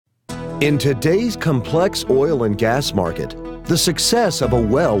In today's complex oil and gas market, the success of a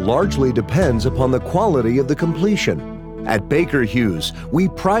well largely depends upon the quality of the completion. At Baker Hughes, we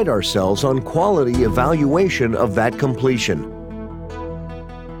pride ourselves on quality evaluation of that completion.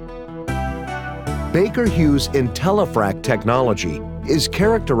 BakerHughes IntelliFrac technology is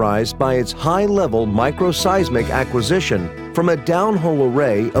characterized by its high-level microseismic acquisition from a downhole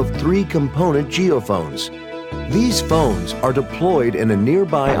array of 3-component geophones. These phones are deployed in a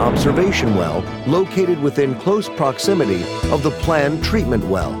nearby observation well located within close proximity of the planned treatment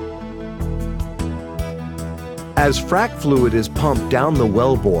well. As frac fluid is pumped down the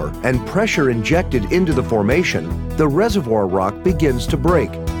wellbore and pressure injected into the formation, the reservoir rock begins to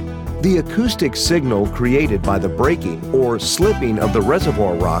break. The acoustic signal created by the breaking or slipping of the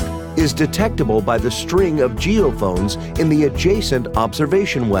reservoir rock is detectable by the string of geophones in the adjacent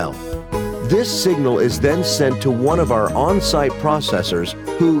observation well. This signal is then sent to one of our on-site processors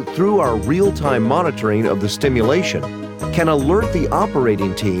who, through our real-time monitoring of the stimulation, can alert the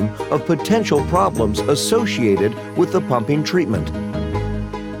operating team of potential problems associated with the pumping treatment.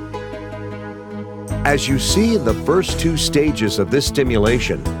 As you see in the first 2 stages of this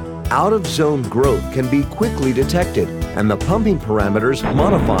stimulation, out-of-zone growth can be quickly detected and the pumping parameters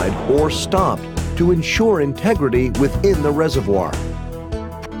modified or stopped to ensure integrity within the reservoir.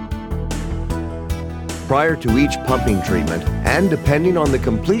 Prior to each pumping treatment, and depending on the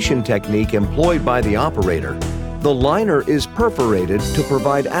completion technique employed by the operator, the liner is perforated to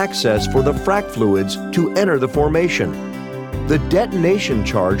provide access for the frac fluids to enter the formation. The detonation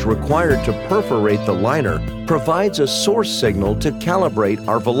charge required to perforate the liner provides a source signal to calibrate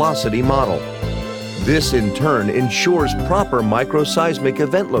our velocity model. This in turn ensures proper microseismic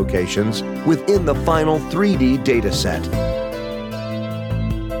event locations within the final 3D dataset.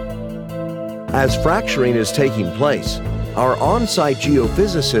 As fracturing is taking place, our on-site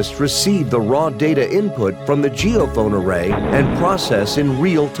geophysicists receive the raw data input from the geophone array and process in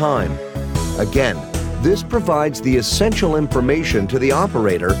real time. Again, this provides the essential information to the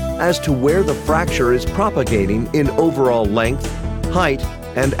operator as to where the fracture is propagating in overall length, height,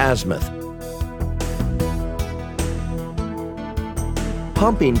 and azimuth.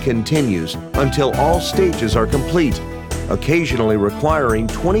 Pumping continues until all stages are complete, occasionally requiring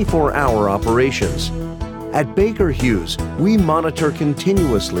 24-hour operations. At Baker Hughes, we monitor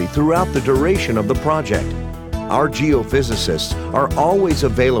continuously throughout the duration of the project. Our geophysicists are always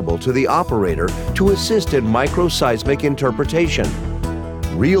available to the operator to assist in microseismic interpretation.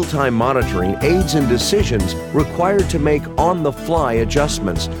 Real-time monitoring aids in decisions required to make on-the-fly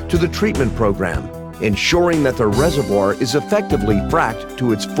adjustments to the treatment program, ensuring that the reservoir is effectively fracked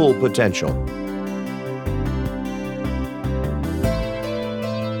to its full potential.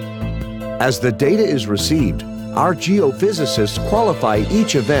 As the data is received, our geophysicists qualify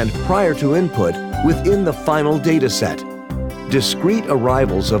each event prior to input within the final data set. Discrete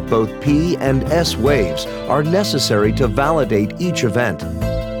arrivals of both P and S waves are necessary to validate each event.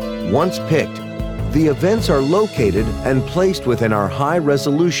 Once picked, the events are located and placed within our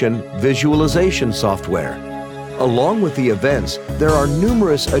high-resolution visualization software. Along with the events, there are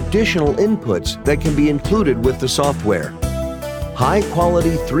numerous additional inputs that can be included with the software.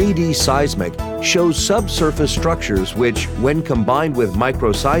 High-quality 3D seismic shows subsurface structures which, when combined with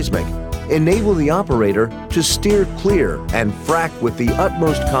microseismic, enable the operator to steer clear and frac with the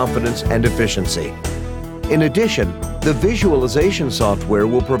utmost confidence and efficiency. In addition, the visualization software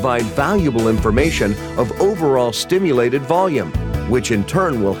will provide valuable information of overall stimulated volume, which in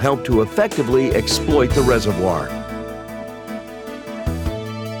turn will help to effectively exploit the reservoir.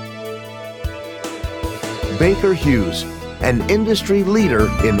 Baker Hughes, an industry leader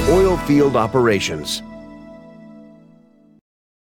in oil field operations.